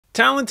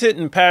Talented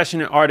and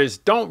passionate artists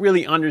don't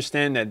really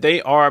understand that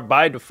they are,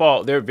 by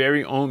default, their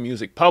very own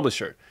music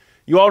publisher.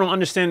 You all don't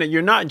understand that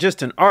you're not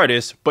just an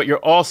artist, but you're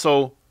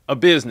also a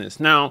business.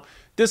 Now,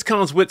 this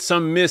comes with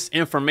some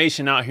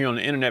misinformation out here on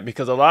the internet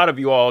because a lot of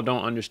you all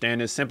don't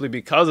understand this simply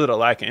because of the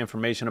lack of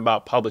information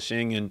about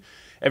publishing and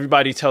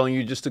everybody telling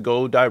you just to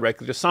go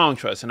directly to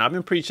Songtrust. And I've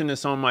been preaching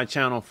this on my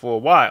channel for a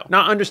while.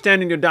 Now,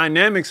 understanding the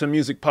dynamics of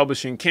music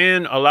publishing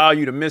can allow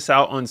you to miss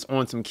out on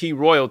some key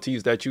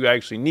royalties that you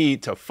actually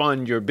need to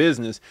fund your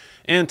business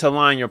and to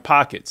line your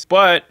pockets.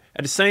 But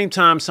at the same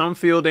time, some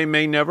feel they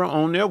may never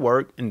own their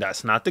work, and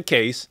that's not the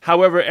case.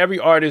 However, every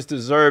artist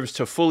deserves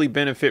to fully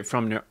benefit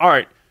from their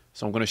art.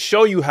 So I'm going to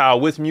show you how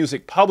with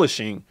music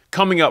publishing,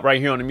 coming up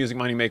right here on the Music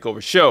Money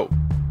Makeover show.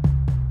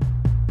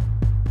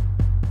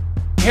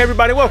 Hey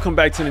everybody, welcome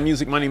back to the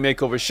Music Money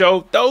Makeover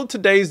show. Though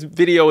today's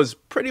video is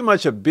pretty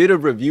much a bit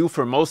of review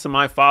for most of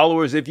my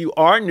followers. If you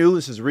are new,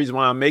 this is the reason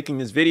why I'm making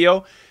this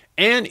video.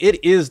 And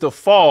it is the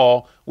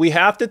fall. We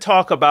have to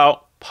talk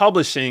about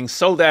publishing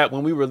so that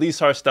when we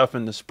release our stuff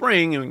in the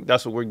spring, and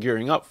that's what we're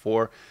gearing up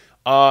for,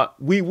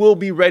 we will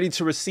be ready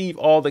to receive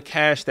all the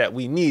cash that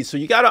we need. So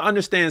you got to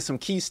understand some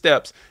key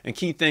steps and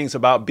key things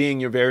about being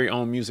your very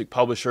own music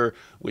publisher,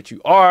 which you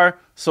are.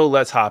 So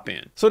let's hop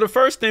in. So the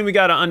first thing we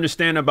got to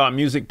understand about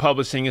music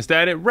publishing is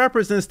that it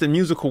represents the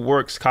musical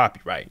works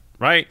copyright,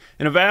 right?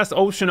 In a vast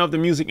ocean of the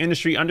music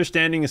industry,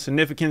 understanding the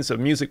significance of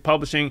music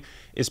publishing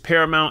is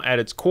paramount at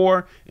its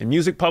core, and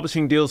music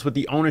publishing deals with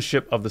the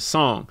ownership of the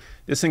song.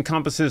 This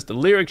encompasses the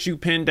lyrics you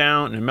pen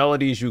down and the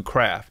melodies you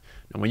craft.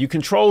 And when you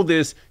control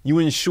this, you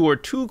ensure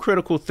two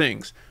critical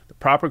things: the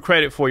proper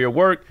credit for your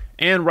work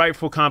and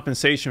rightful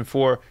compensation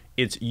for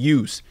its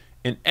use.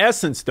 In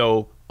essence,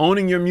 though,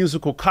 owning your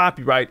musical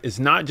copyright is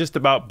not just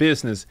about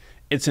business.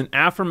 It's an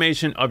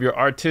affirmation of your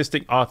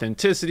artistic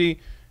authenticity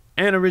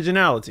and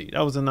originality.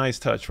 That was a nice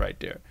touch right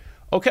there.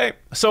 Okay,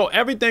 so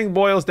everything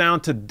boils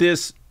down to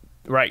this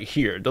right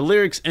here, the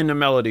lyrics and the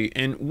melody.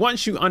 And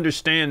once you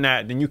understand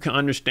that, then you can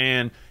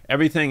understand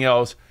everything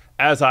else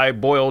as I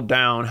boil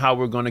down how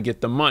we're going to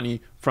get the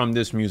money from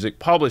this music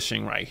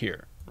publishing right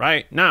here.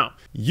 Right now,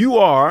 you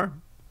are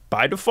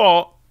by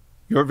default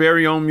your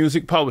very own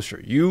music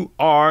publisher. You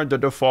are the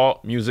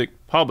default music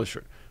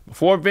publisher.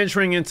 Before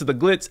venturing into the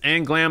glitz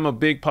and glam of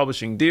big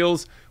publishing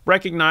deals,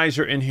 recognize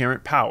your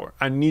inherent power.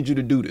 I need you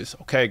to do this,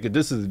 okay? Because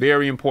this is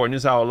very important.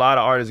 This is how a lot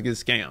of artists get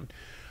scammed.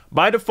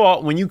 By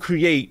default, when you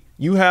create,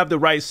 you have the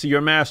rights to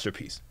your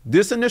masterpiece.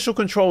 This initial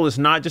control is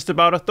not just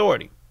about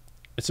authority.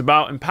 It's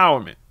about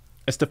empowerment.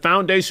 It's the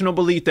foundational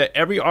belief that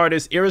every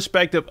artist,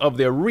 irrespective of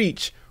their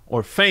reach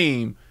or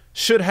fame,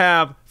 should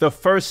have the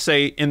first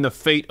say in the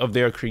fate of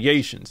their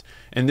creations.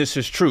 And this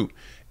is true.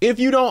 If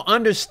you don't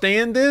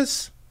understand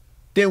this,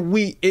 then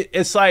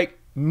it's like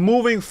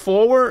moving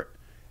forward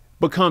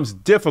becomes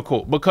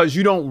difficult because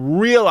you don't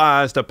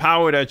realize the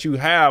power that you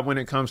have when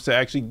it comes to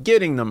actually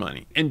getting the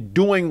money and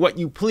doing what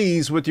you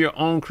please with your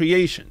own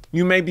creation.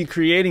 You may be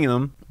creating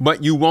them,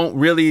 but you won't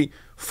really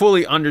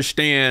fully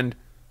understand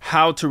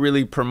how to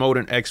really promote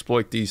and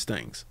exploit these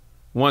things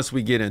once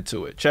we get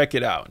into it. Check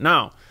it out.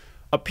 Now,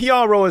 a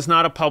PRO is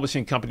not a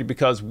publishing company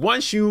because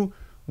once you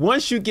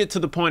get to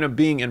the point of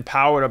being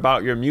empowered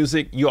about your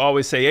music, you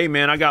always say, hey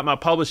man, I got my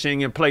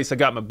publishing in place. I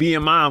got my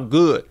BMI, I'm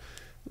good.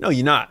 No,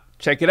 you're not.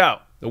 Check it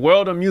out. The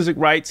world of music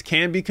rights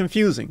can be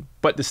confusing,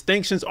 but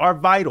distinctions are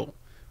vital.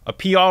 A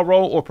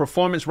PRO or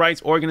performance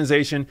rights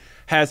organization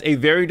has a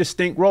very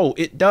distinct role.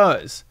 It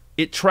does.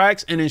 It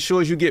tracks and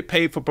ensures you get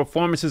paid for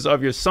performances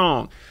of your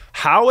song.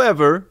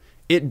 However,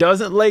 it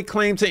doesn't lay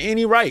claim to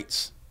any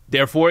rights.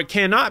 Therefore, it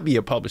cannot be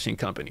a publishing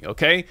company,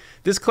 okay?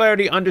 This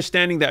clarity,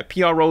 understanding that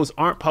PROs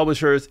aren't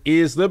publishers,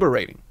 is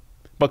liberating.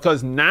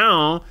 Because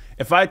now,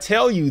 if I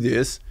tell you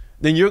this,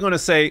 then you're going to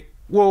say,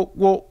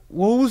 well,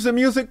 who's the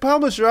music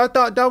publisher? I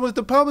thought that was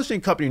the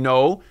publishing company.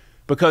 No,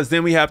 because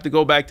then we have to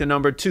go back to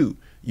number 2.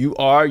 You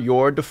are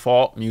your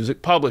default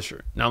music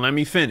publisher. Now let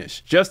me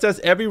finish. Just as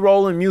every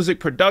role in music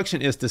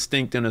production is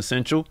distinct and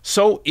essential,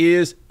 so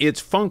is its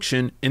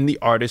function in the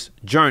artist's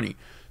journey.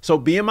 So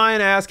BMI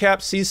and ASCAP,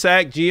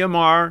 CSAC,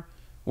 GMR,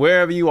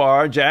 wherever you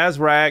are, Jazz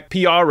Rack,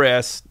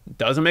 PRS,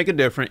 doesn't make a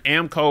difference,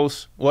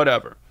 AMCOS,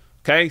 whatever.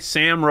 Okay,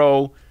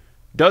 SAMRO,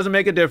 doesn't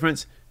make a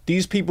difference.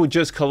 These people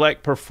just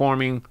collect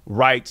performing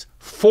rights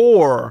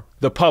for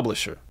the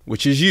publisher,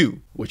 which is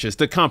you, which is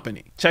the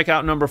company. Check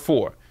out number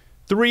 4.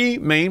 3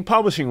 main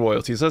publishing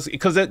royalties,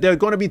 because there are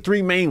going to be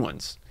 3 main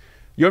ones.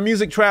 Your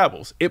music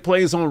travels. It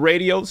plays on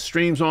radio,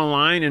 streams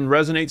online, and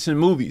resonates in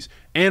movies.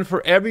 And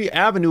for every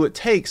avenue it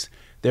takes,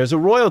 there's a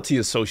royalty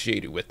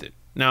associated with it.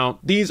 Now,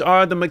 these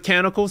are the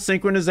mechanical,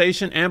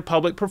 synchronization, and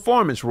public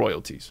performance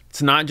royalties.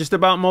 It's not just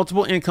about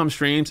multiple income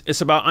streams.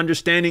 It's about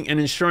understanding and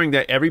ensuring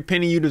that every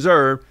penny you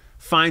deserve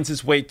finds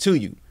its way to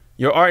you.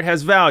 Your art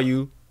has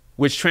value,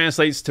 which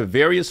translates to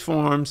various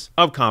forms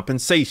of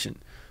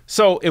compensation.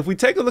 So if we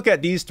take a look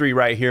at these 3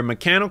 right here,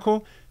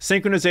 mechanical,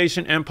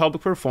 synchronization, and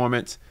public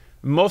performance,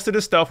 most of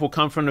the stuff will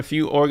come from a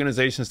few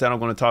organizations that I'm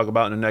going to talk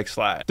about in the next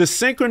slide. The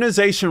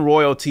synchronization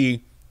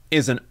royalty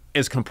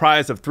is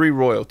comprised of 3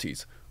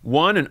 royalties.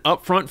 1, an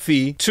upfront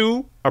fee,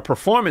 2, a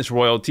performance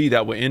royalty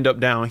that will end up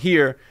down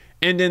here,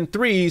 and then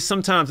 3,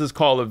 sometimes it's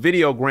called a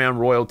videogram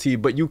royalty,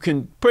 but you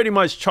can pretty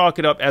much chalk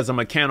it up as a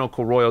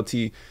mechanical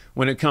royalty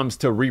when it comes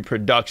to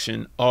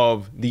reproduction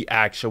of the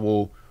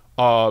actual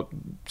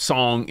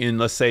song in,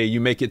 let's say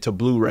you make it to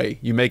Blu-ray,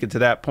 you make it to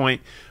that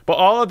point, but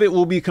all of it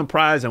will be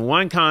comprised in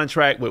one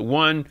contract with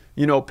one,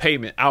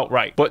 payment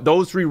outright. But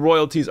those 3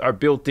 royalties are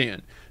built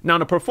in. Now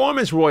the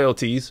performance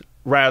royalties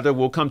rather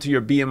will come to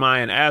your BMI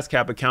and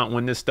ASCAP account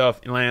when this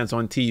stuff lands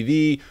on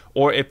TV,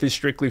 or if it's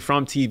strictly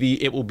from TV,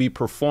 it will be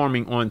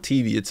performing on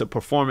TV. It's a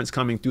performance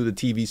coming through the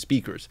TV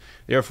speakers.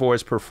 Therefore,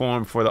 it's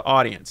performed for the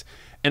audience.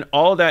 And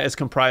all that is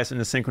comprised in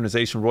the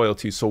synchronization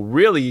royalties. So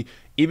really,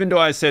 even though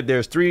I said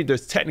there's 3,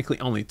 there's technically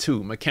only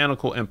 2,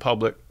 mechanical and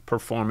public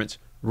performance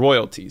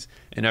royalties.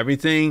 And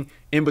everything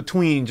in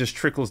between just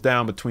trickles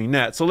down between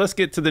that. So let's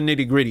get to the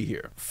nitty gritty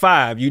here.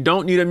 5, you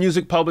don't need a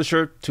music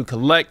publisher to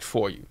collect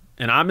for you.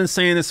 And I've been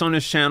saying this on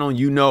this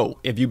channel,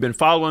 if you've been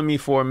following me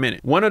for a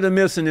minute. One of the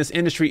myths in this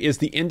industry is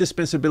the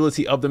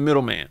indispensability of the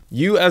middleman.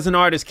 You as an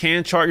artist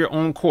can chart your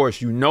own course,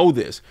 you know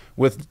this.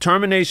 With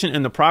determination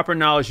and the proper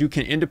knowledge, you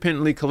can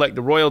independently collect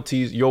the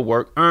royalties your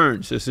work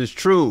earns. This is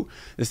true.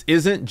 This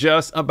isn't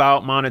just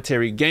about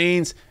monetary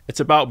gains, it's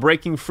about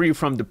breaking free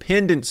from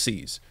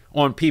dependencies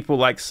on people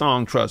like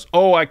Song Trust.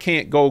 Oh, I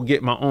can't go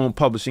get my own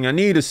publishing. I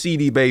need a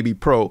CD Baby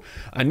Pro.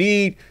 I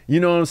need,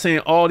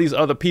 all these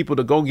other people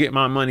to go get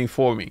my money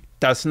for me.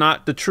 That's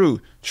not the truth.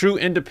 True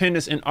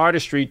independence in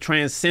artistry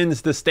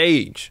transcends the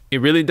stage.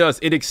 It really does.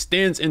 It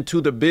extends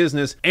into the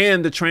business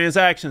and the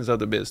transactions of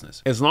the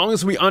business. As long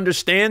as we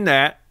understand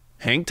that,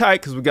 hang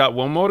tight because we got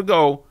one more to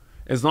go.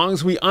 As long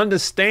as we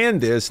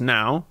understand this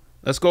now,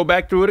 let's go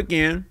back through it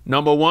again.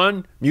 Number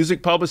 1,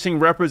 music publishing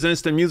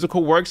represents the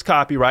musical works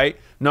copyright.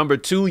 Number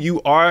 2,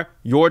 you are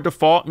your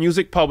default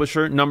music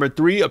publisher. Number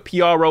 3, a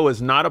PRO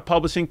is not a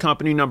publishing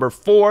company. Number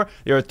 4,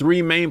 there are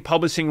 3 main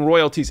publishing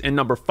royalties. And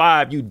number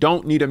 5, you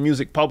don't need a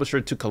music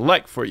publisher to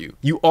collect for you.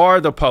 You are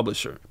the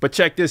publisher. But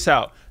check this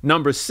out.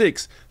 Number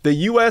 6, the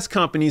US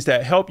companies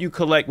that help you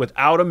collect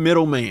without a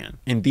middleman.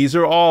 And these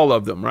are all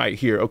of them right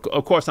here.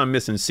 Of course, I'm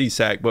missing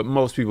CSAC, but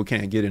most people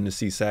can't get into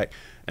CSAC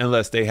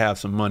unless they have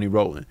some money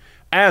rolling.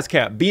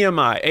 ASCAP,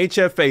 BMI,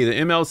 HFA, the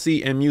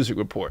MLC, and music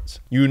reports.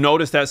 You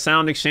notice that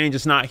Sound Exchange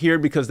is not here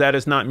because that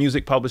is not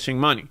music publishing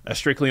money. That's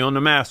strictly on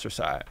the master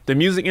side. The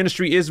music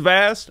industry is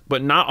vast,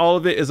 but not all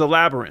of it is a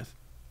labyrinth.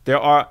 There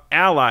are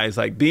allies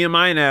like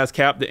BMI and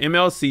ASCAP, the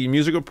MLC,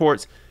 music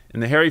reports,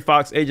 and the Harry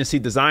Fox agency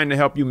designed to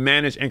help you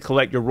manage and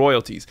collect your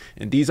royalties.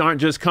 And these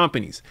aren't just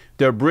companies.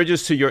 They're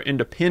bridges to your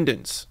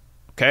independence.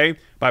 Okay?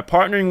 By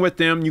partnering with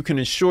them, you can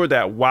ensure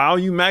that while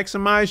you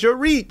maximize your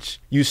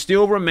reach, you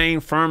still remain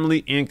firmly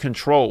in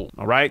control.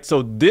 All right?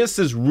 So this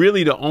is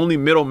really the only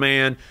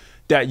middleman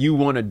that you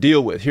want to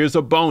deal with. Here's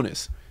a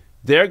bonus.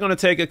 They're going to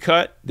take a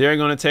cut. They're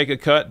going to take a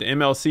cut. The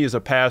MLC is a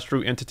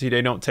pass-through entity.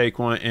 They don't take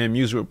one. And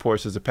Music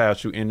Reports is a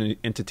pass-through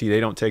entity. They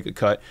don't take a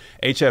cut.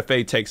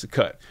 HFA takes a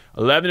cut.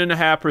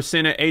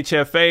 11.5% at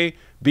HFA.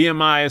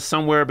 BMI is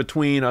somewhere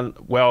between,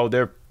 well,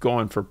 they're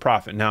going for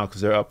profit now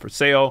because they're up for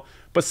sale,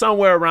 but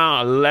somewhere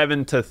around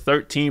 11 to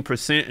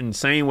 13%. And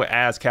same with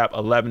ASCAP,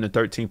 11 to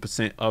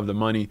 13% of the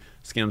money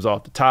skims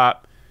off the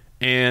top.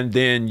 And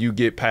then you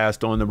get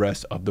passed on the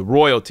rest of the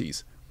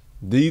royalties.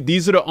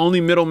 These are the only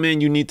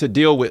middlemen you need to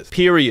deal with,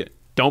 period.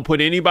 Don't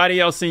put anybody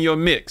else in your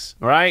mix,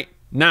 all right?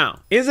 Now,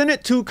 isn't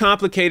it too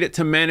complicated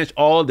to manage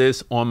all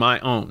this on my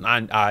own?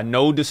 I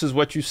know this is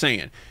what you're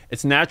saying.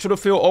 It's natural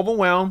to feel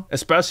overwhelmed,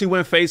 especially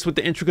when faced with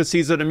the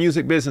intricacies of the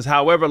music business.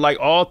 However, like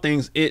all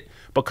things, it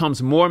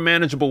becomes more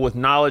manageable with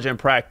knowledge and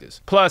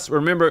practice. Plus,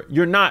 remember,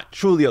 you're not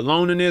truly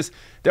alone in this.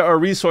 There are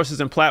resources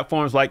and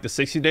platforms like the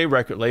 60-Day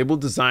Record Label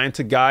designed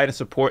to guide and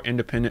support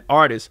independent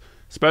artists,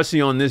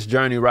 especially on this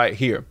journey right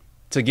here,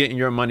 to getting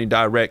your money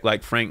direct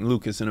like Frank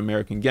Lucas in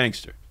American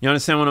Gangster. You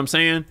understand what I'm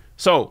saying?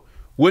 So,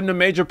 wouldn't a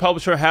major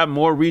publisher have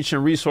more reach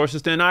and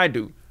resources than I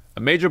do? A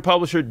major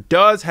publisher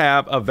does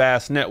have a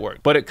vast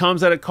network, but it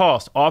comes at a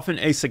cost, often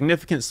a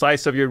significant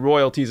slice of your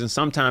royalties and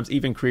sometimes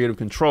even creative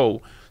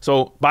control.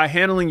 So by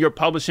handling your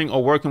publishing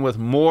or working with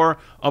more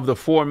of the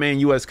 4 main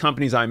US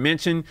companies I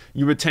mentioned,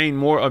 you retain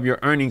more of your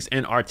earnings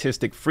and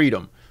artistic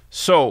freedom.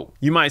 So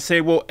you might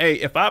say, well, hey,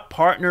 if I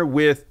partner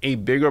with a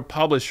bigger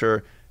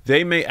publisher,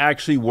 they may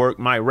actually work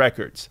my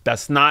records.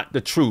 That's not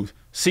the truth.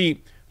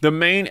 See, the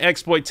main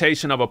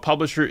exploitation of a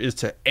publisher is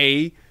to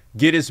A,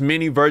 get as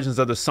many versions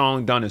of the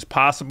song done as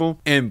possible,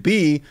 and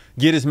B,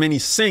 get as many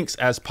syncs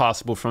as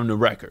possible from the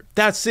record.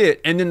 That's it.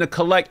 And then to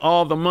collect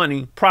all the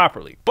money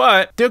properly.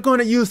 But they're going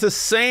to use the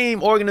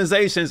same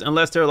organizations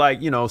unless they're like,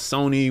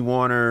 Sony,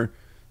 Warner,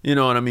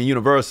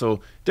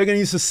 Universal. They're going to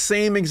use the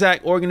same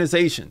exact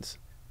organizations.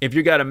 If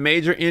you got a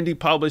major indie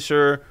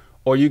publisher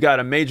or you got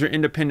a major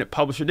independent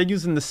publisher, they're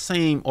using the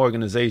same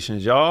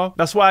organizations, y'all.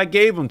 That's why I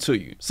gave them to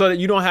you, so that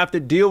you don't have to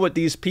deal with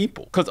these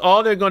people. Because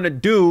all they're going to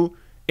do,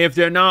 if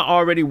they're not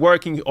already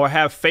working or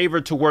have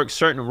favored to work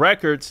certain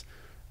records,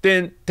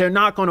 then they're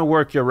not going to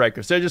work your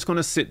records. They're just going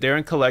to sit there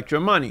and collect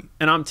your money.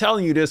 And I'm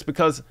telling you this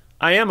because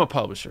I am a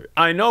publisher.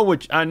 I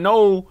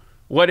know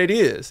what it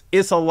is.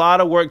 It's a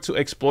lot of work to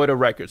exploit a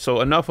record.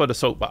 So enough of the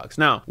soapbox.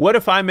 Now, what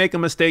if I make a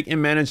mistake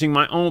in managing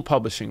my own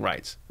publishing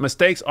rights?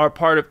 Mistakes are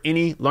part of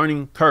any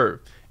learning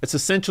curve. It's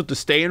essential to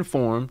stay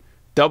informed,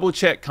 double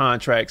check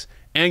contracts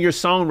and your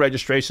song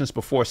registrations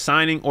before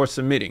signing or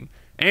submitting,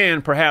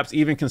 and perhaps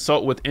even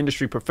consult with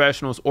industry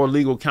professionals or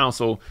legal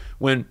counsel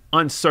when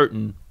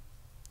uncertain,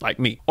 like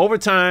me. Over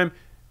time,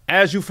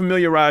 as you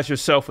familiarize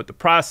yourself with the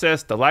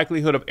process, the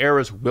likelihood of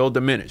errors will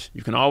diminish.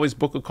 You can always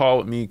book a call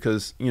with me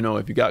because, you know,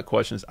 if you got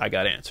questions, I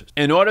got answers.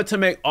 In order to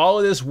make all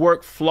of this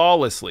work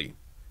flawlessly,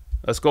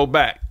 let's go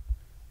back.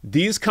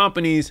 These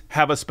companies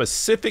have a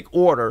specific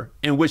order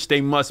in which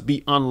they must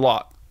be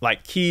unlocked,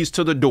 like keys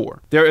to the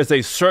door. There is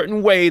a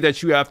certain way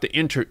that you have to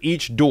enter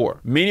each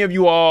door. Many of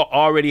you all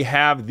already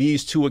have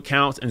these two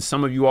accounts and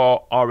some of you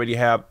all already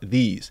have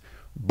these.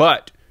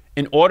 But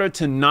in order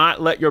to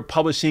not let your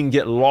publishing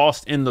get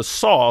lost in the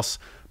sauce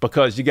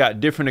because you got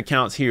different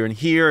accounts here and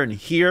here and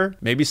here,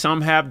 maybe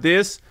some have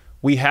this,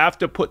 we have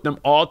to put them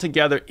all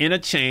together in a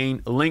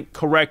chain linked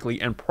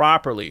correctly and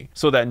properly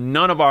so that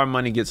none of our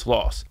money gets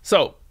lost.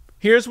 So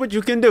here's what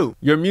you can do.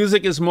 Your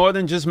music is more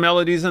than just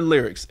melodies and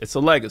lyrics. It's a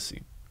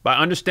legacy. By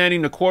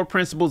understanding the core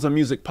principles of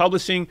music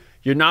publishing,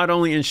 you're not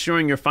only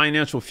ensuring your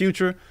financial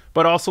future,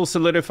 but also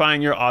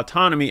solidifying your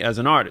autonomy as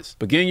an artist.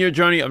 Begin your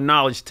journey of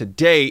knowledge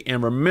today,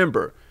 and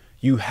remember,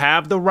 you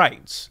have the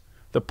rights,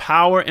 the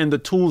power, and the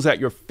tools at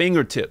your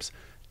fingertips.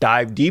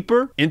 Dive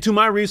deeper into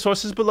my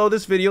resources below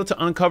this video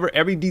to uncover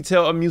every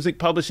detail of music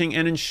publishing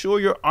and ensure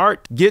your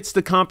art gets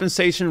the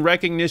compensation,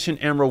 recognition,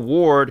 and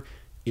reward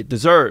it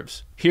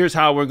deserves. Here's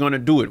how we're going to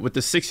do it. With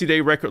the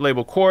 60-day record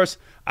label course,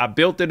 I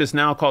built it. It's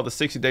now called the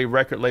 60-day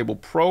record label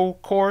pro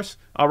course.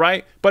 All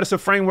right. But it's a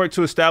framework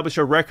to establish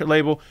your record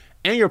label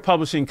and your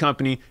publishing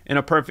company in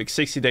a perfect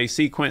 60-day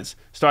sequence,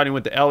 starting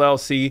with the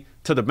LLC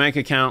to the bank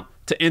account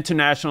to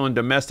international and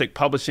domestic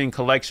publishing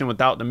collection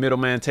without the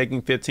middleman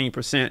taking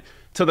 15%,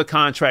 to the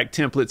contract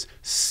templates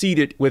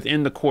seated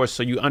within the course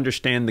so you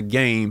understand the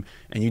game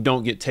and you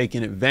don't get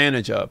taken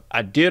advantage of.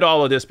 I did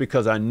all of this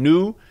because I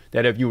knew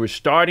that if you were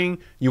starting,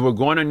 you were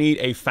going to need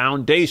a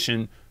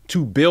foundation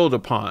to build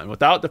upon.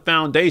 Without the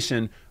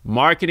foundation,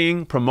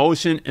 marketing,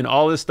 promotion, and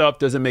all this stuff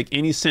doesn't make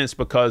any sense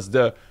because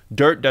the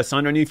dirt that's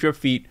underneath your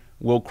feet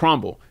will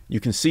crumble. You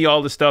can see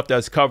all the stuff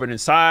that's covered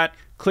inside.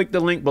 Click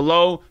the link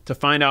below to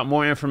find out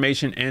more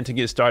information and to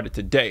get started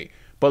today.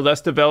 But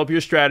let's develop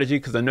your strategy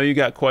because I know you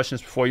got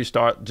questions before you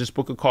start. Just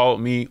book a call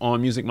with me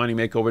on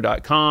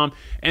musicmoneymakeover.com.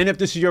 And if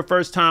this is your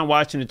first time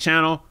watching the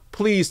channel,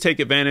 please take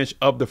advantage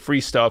of the free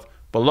stuff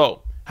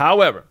below.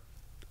 However,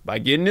 by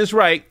getting this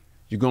right,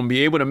 you're going to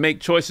be able to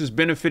make choices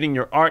benefiting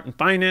your art and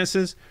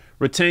finances,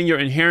 retain your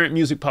inherent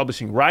music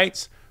publishing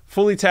rights,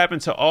 fully tap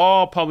into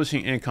all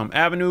publishing income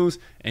avenues,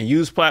 and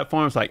use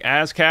platforms like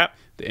ASCAP,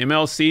 the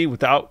MLC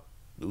without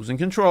losing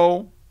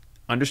control,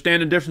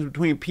 understand the difference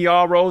between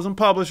PROs and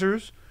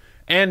publishers,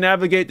 and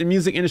navigate the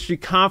music industry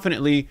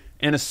confidently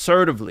and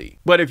assertively.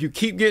 But if you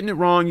keep getting it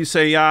wrong, you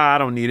say, yeah, I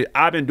don't need it.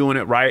 I've been doing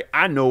it right.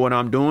 I know what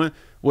I'm doing.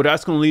 Well,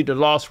 that's going to lead to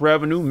lost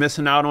revenue,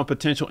 missing out on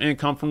potential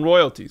income from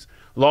royalties,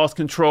 lost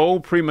control,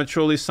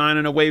 prematurely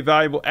signing away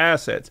valuable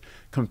assets,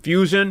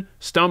 confusion,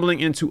 stumbling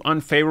into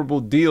unfavorable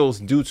deals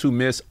due to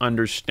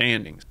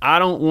misunderstandings. I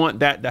don't want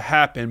that to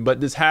happen, but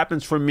this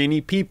happens for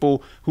many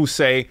people who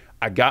say,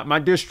 I got my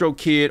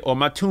DistroKid or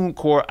my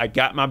TuneCore, I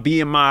got my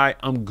BMI,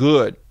 I'm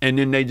good. And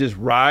then they just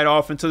ride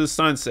off into the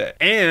sunset.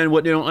 And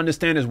what they don't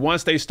understand is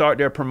once they start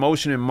their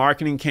promotion and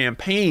marketing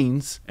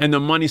campaigns and the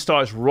money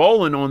starts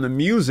rolling on the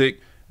music,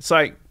 it's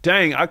like,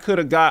 dang, I could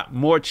have got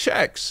more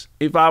checks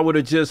if I would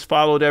have just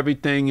followed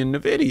everything in the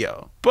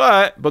video.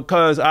 But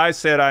because I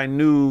said I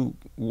knew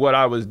what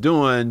I was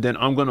doing, then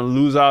I'm going to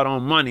lose out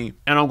on money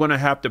and I'm going to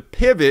have to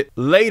pivot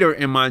later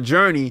in my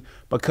journey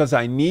because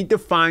I need to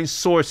find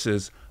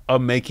sources of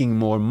making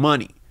more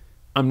money.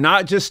 I'm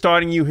not just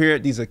starting you here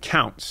at these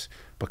accounts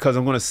because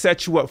I'm going to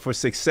set you up for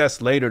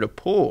success later to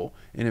pull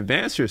and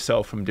advance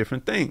yourself from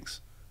different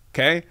things.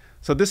 Okay.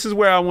 So this is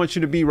where I want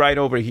you to be right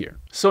over here.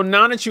 So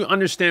now that you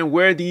understand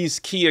where these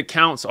key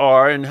accounts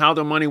are and how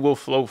the money will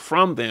flow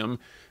from them,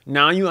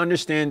 now you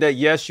understand that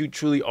yes, you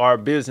truly are a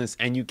business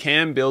and you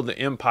can build the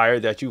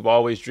empire that you've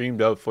always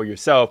dreamed of for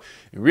yourself.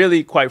 And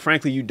really, quite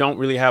frankly, you don't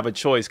really have a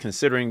choice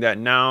considering that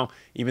now,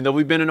 even though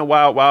we've been in the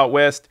wild, wild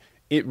west,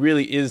 it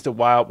really is the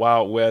wild,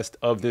 wild west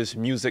of this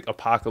music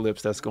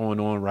apocalypse that's going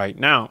on right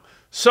now.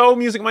 So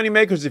music money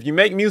makers, if you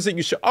make music,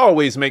 you should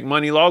always make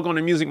money. Log on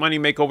to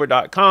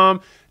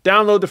musicmoneymakeover.com,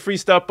 download the free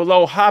stuff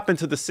below, hop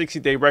into the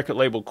 60-day record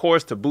label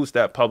course to boost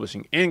that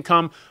publishing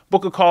income,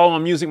 book a call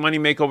on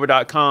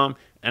musicmoneymakeover.com,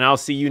 and I'll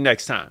see you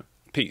next time.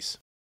 Peace.